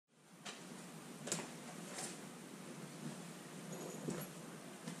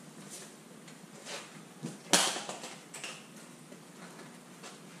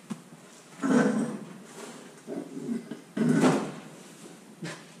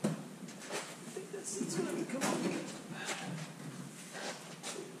Come on.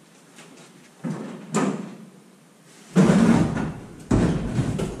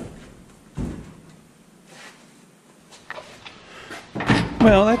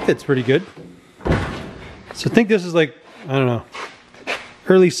 Well, that fits pretty good. So I think this is like, I don't know,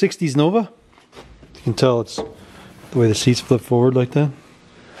 early 60s Nova. You can tell it's the way the seats flip forward like that.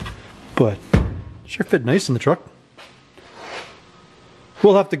 But sure fit nice in the truck.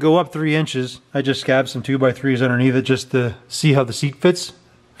 We'll have to go up 3 inches. I just scabbed some 2x3s underneath it just to see how the seat fits.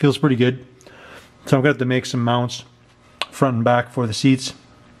 Feels pretty good. So I'm going to have to make some mounts front and back for the seats.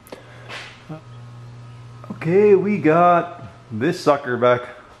 Okay, we got this sucker back.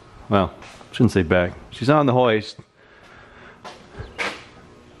 Well, shouldn't say back. She's on the hoist.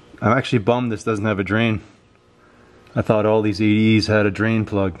 I'm actually bummed this doesn't have a drain. I thought all these 80s had a drain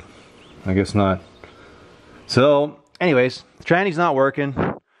plug. I guess not. So, anyways, the tranny's not working.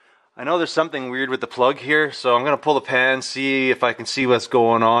 I know there's something weird with the plug here, so I'm gonna pull the pan, see if I can see what's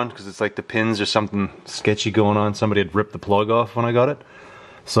going on, because it's like the pins or something sketchy going on. Somebody had ripped the plug off when I got it.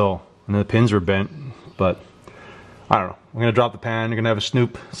 So, and the pins were bent, but I don't know. I'm gonna drop the pan, I'm gonna have a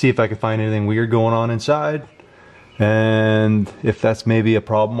snoop, see if I can find anything weird going on inside. And if that's maybe a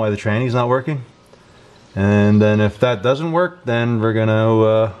problem why the tranny's not working. And then if that doesn't work, then we're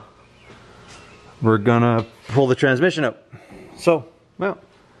gonna pull the transmission up. So, well,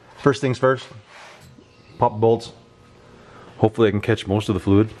 first things first, pop bolts. Hopefully I can catch most of the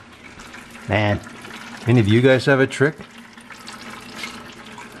fluid. Man, any of you guys have a trick?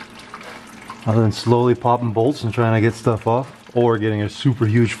 Other than slowly popping bolts and trying to get stuff off? Or getting a super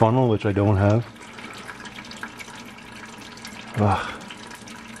huge funnel, which I don't have. Ugh.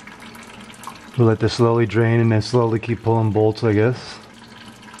 We'll let this slowly drain and then slowly keep pulling bolts, I guess.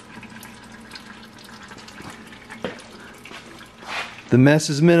 The mess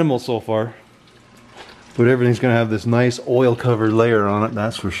is minimal so far, but everything's gonna have this nice oil covered layer on it,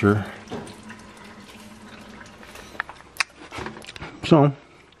 that's for sure. So,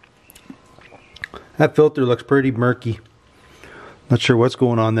 that filter looks pretty murky. Not sure what's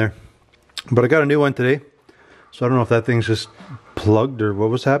going on there, but I got a new one today, so I don't know if that thing's just plugged or what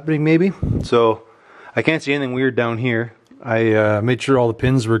was happening maybe. So, I can't see anything weird down here. I made sure all the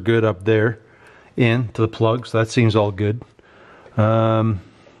pins were good up there into the plug, so that seems all good.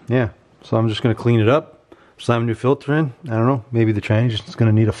 Yeah, so I'm just going to clean it up, slam a new filter in. I don't know, maybe the tranny is going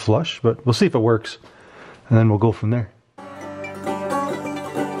to need a flush, but we'll see if it works, and then we'll go from there.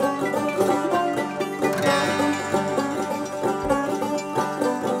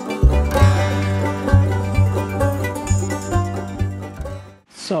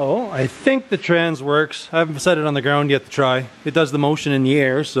 So, I think the trans works. I haven't set it on the ground yet to try. It does the motion in the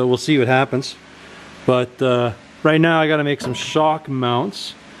air, so we'll see what happens. But, right now I gotta make some shock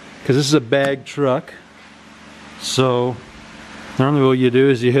mounts because this is a bag truck. So normally what you do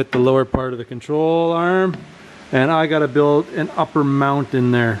is you hit the lower part of the control arm, and I gotta build an upper mount in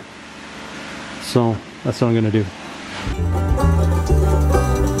there. So that's what I'm gonna do.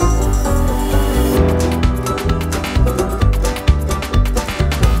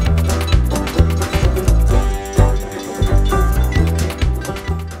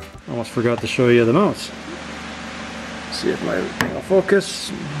 Almost forgot to show you the mounts. See if my thing will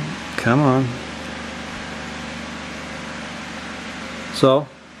focus. Come on. So,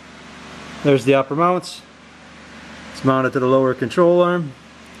 there's the upper mounts. It's mounted to the lower control arm.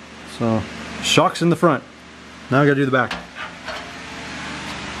 So, shocks in the front. Now I gotta do the back.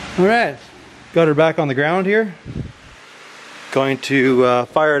 Alright, got her back on the ground here. Going to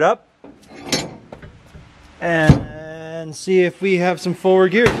fire it up and see if we have some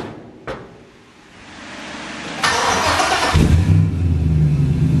forward gears.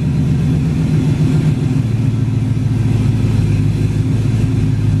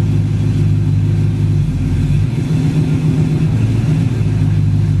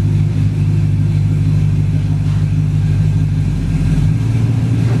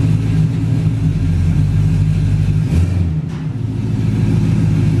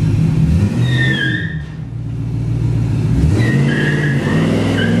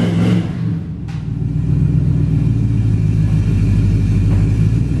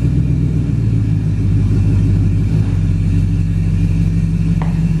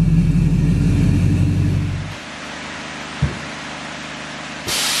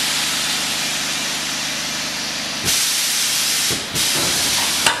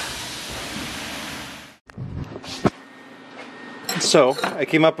 So I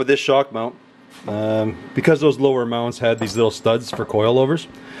came up with this shock mount because those lower mounts had these little studs for coilovers.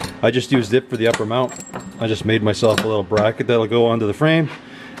 I just used it for the upper mount. I just made myself a little bracket that'll go onto the frame,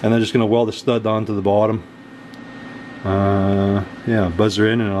 and I'm just going to weld a stud onto the bottom Yeah, buzz her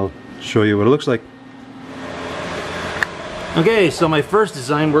in and I'll show you what it looks like. Okay, so my first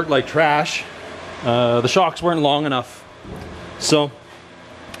design worked like trash. The shocks weren't long enough. So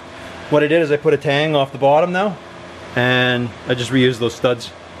what I did is I put a tang off the bottom now, and I just reused those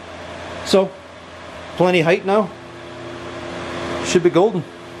studs. So plenty height now. Should be golden.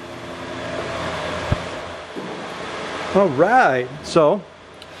 All right, so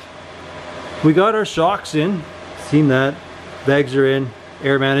we got our shocks in. Seen that. Bags are in.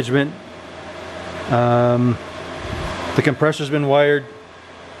 Air management. The compressor's been wired.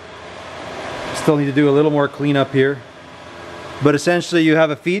 Still need to do a little more cleanup here. But essentially you have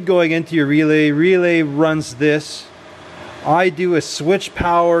a feed going into your relay. Relay runs this. I do a switch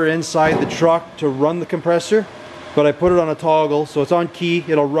power inside the truck to run the compressor, but I put it on a toggle, so it's on key,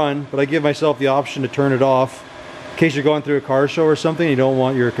 it'll run, but I give myself the option to turn it off in case you're going through a car show or something, you don't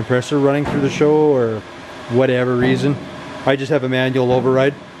want your compressor running through the show or whatever reason. I just have a manual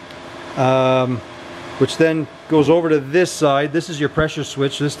override, which then goes over to this side. This is your pressure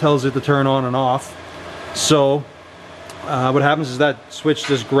switch. This tells it to turn on and off. So what happens is that switch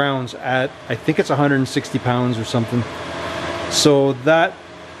just grounds at, I think it's 160 pounds or something. So that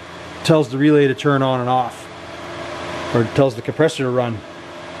tells the relay to turn on and off, or it tells the compressor to run.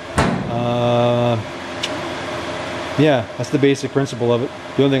 Yeah, that's the basic principle of it.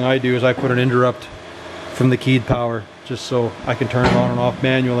 The only thing I do is I put an interrupt from the keyed power just so I can turn it on and off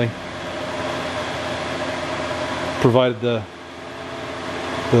manually, provided the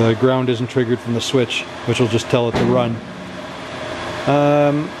ground isn't triggered from the switch, which will just tell it to run.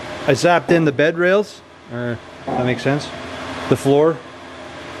 I zapped in the bed rails, or that makes sense. The floor.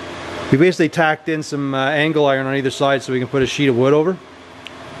 We basically tacked in some angle iron on either side so we can put a sheet of wood over.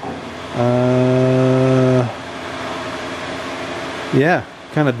 Yeah,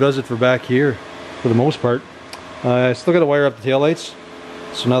 kind of does it for back here for the most part. I still got to wire up the taillights,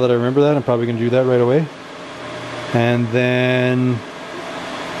 so now that I remember that, I'm probably going to do that right away. And then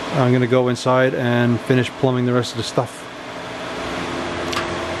I'm going to go inside and finish plumbing the rest of the stuff.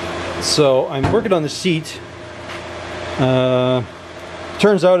 So I'm working on the seat.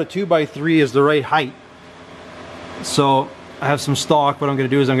 Turns out a 2x3 is the right height. So I have some stock. What I'm going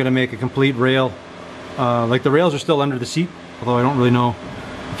to do is I'm going to make a complete rail. Like the rails are still under the seat, although I don't really know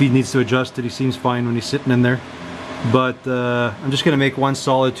if he needs to adjust it. He seems fine when he's sitting in there. But I'm just going to make one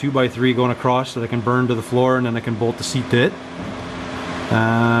solid 2x3 going across so that I can burn to the floor, and then I can bolt the seat to it.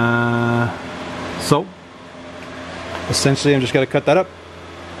 So essentially I'm just going to cut that up.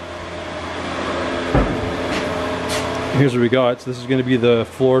 Here's what we got. So this is going to be the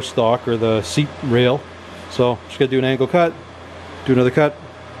floor stock, or the seat rail. So just got to do an angle cut, do another cut,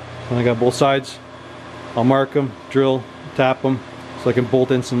 and I got both sides. I'll mark them, drill, tap them, so I can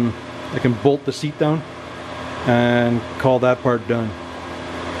bolt in some. I can bolt the seat down and call that part done.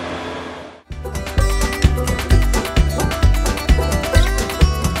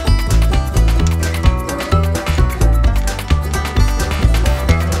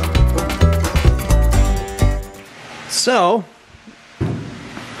 So you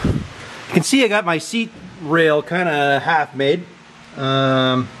can see I got my seat rail kind of half made.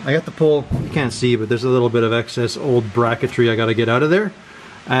 I got the pull, you can't see, but there's a little bit of excess old bracketry I got to get out of there,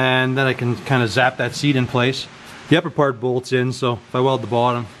 and then I can kind of zap that seat in place. The upper part bolts in, so if I weld the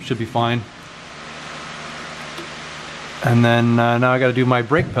bottom, should be fine. And then now I got to do my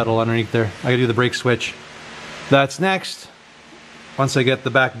brake pedal underneath there. I got to do the brake switch. That's next, once I get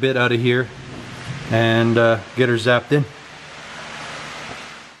the back bit out of here and get her zapped in.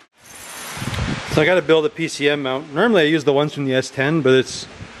 So I got to build a PCM mount. Normally I use the ones from the S10, but it's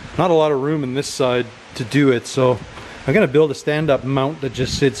not a lot of room in this side to do it. So I'm going to build a stand-up mount that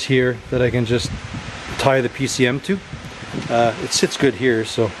just sits here that I can just tie the PCM to. It sits good here,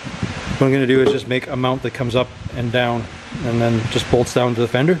 so what I'm going to do is just make a mount that comes up and down and then just bolts down to the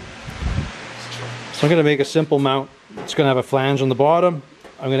fender. So I'm going to make a simple mount. It's going to have a flange on the bottom.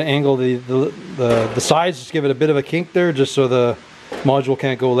 I'm going to angle the sides, just give it a bit of a kink there, just so the module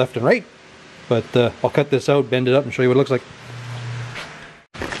can't go left and right. But I'll cut this out, bend it up, and show you what it looks like.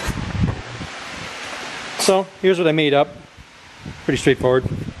 So here's what I made up. Pretty straightforward.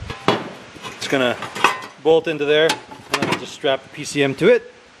 It's going to bolt into there, and then I'll just strap the PCM to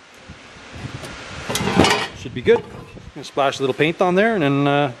it. Should be good. I'm going to splash a little paint on there and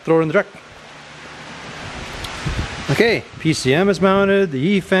then throw it in the truck. Okay, PCM is mounted, the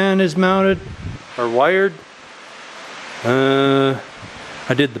E-fan is mounted, or wired.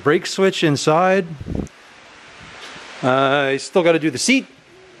 I did the brake switch inside. I still got to do the seat.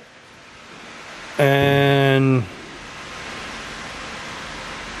 And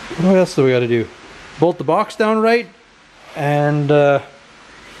what else do we got to do? Bolt the box down right, and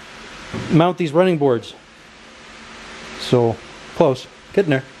mount these running boards. So close,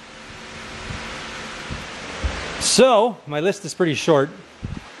 getting there. So my list is pretty short.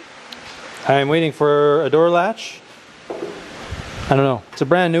 I'm waiting for a door latch. I don't know, it's a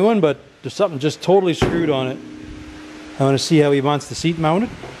brand new one, but there's something just totally screwed on it. I want to see how he wants the seat mounted,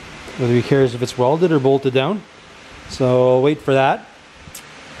 whether he cares if it's welded or bolted down. So I'll wait for that.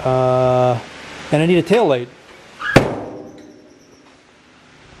 And I need a tail light,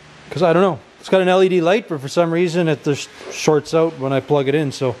 because I don't know, it's got an LED light, but for some reason it just shorts out when I plug it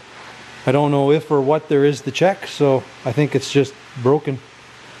in, so I don't know if or what there is to check. So I think it's just broken.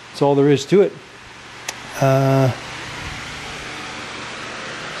 That's all there is to it.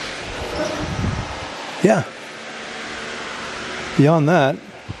 Yeah. Beyond that,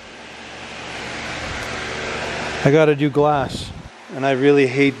 I gotta do glass, and I really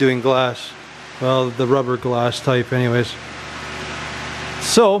hate doing glass. Well, the rubber glass type anyways.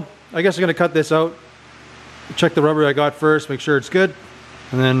 So I guess I'm gonna cut this out, check the rubber I got first, make sure it's good,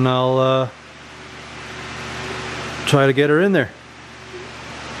 and then I'll try to get her in there.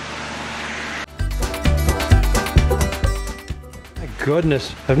 My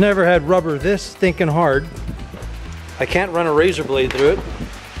goodness, I've never had rubber this stinking hard. I can't run a razor blade through it.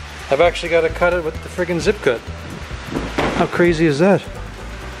 I've actually got to cut it with the friggin' zip cut. How crazy is that?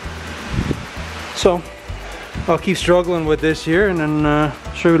 So I'll keep struggling with this here, and then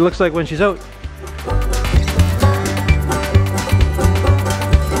show you what it looks like when she's out.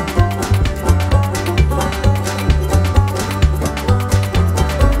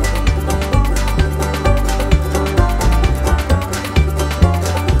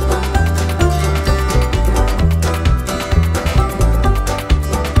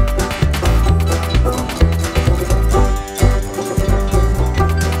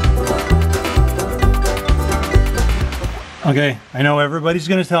 Okay, I know everybody's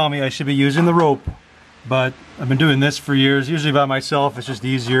gonna tell me I should be using the rope, but I've been doing this for years, usually by myself. It's just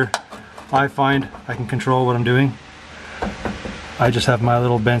easier. I find I can control what I'm doing. I just have my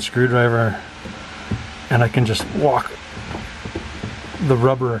little bent screwdriver, and I can just walk the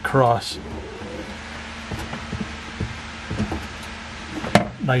rubber across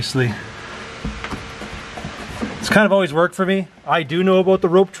nicely. It's kind of always worked for me. I do know about the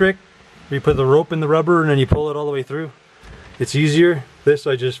rope trick, where you put the rope in the rubber and then you pull it all the way through. It's easier. This,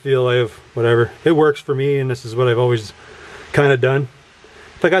 I just feel I have whatever. It works for me, and this is what I've always kind of done.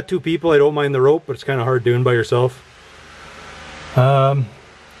 If I got two people, I don't mind the rope, but it's kind of hard doing by yourself.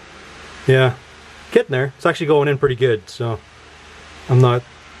 Yeah, getting there. It's actually going in pretty good, so I'm not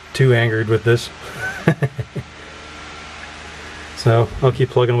too angered with this. So I'll keep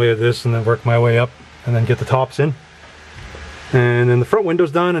plugging away at this and then work my way up and then get the tops in. And then the front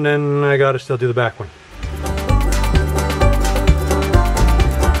window's done, and then I gotta still do the back one.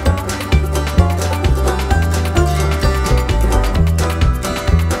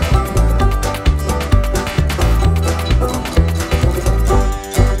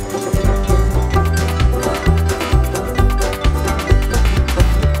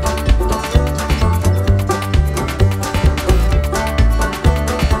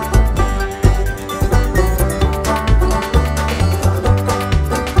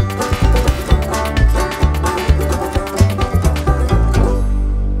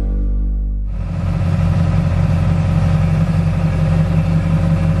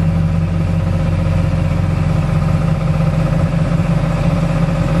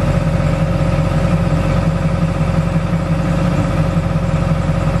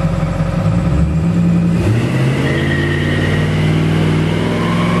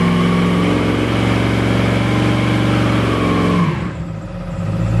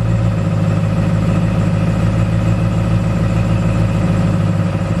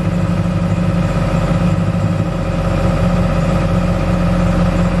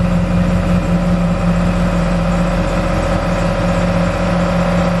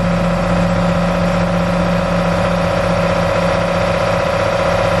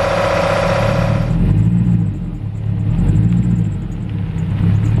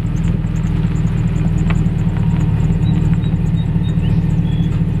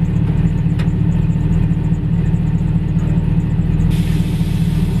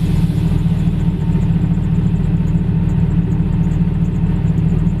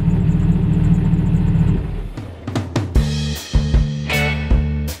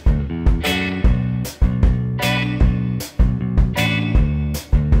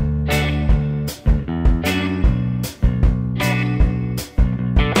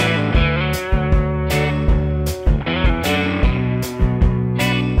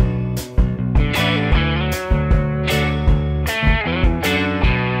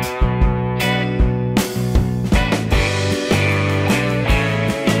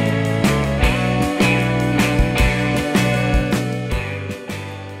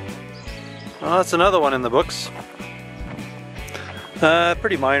 Well, that's another one in the books.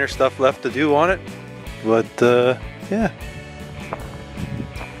 Pretty minor stuff left to do on it, but yeah,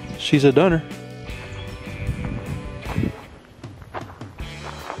 she's a dunner.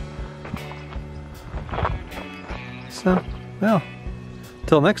 So, well,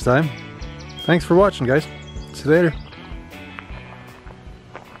 till next time, thanks for watching, guys. See you later.